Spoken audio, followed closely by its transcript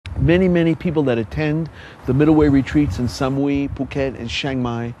many people that attend the middle way retreats in Samui, Phuket, and Chiang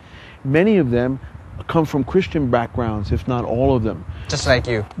Mai, many of them come from Christian backgrounds, if not all of them. Just like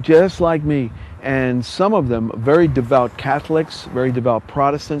you. Just like me. And some of them very devout Catholics, very devout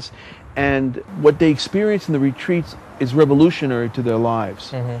Protestants, and what they experience in the retreats is revolutionary to their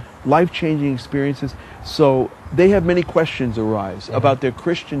lives. Life-changing experiences. So they have many questions arise about their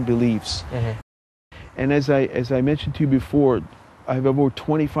Christian beliefs. And as I mentioned to you before, I have over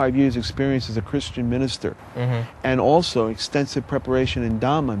 25 years experience as a Christian minister, and also extensive preparation in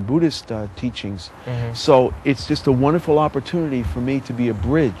Dhamma and Buddhist teachings. So it's just a wonderful opportunity for me to be a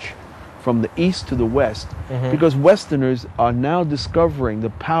bridge from the East to the West, because Westerners are now discovering the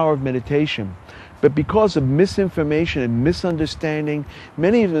power of meditation. But because of misinformation and misunderstanding,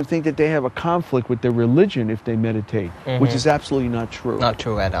 many of them think that they have a conflict with their religion if they meditate, which is absolutely not true. Not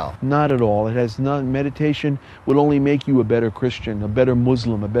true at all. Not at all. It has not. Meditation will only make you a better Christian, a better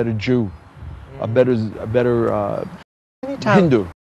Muslim, a better Jew, a better Hindu.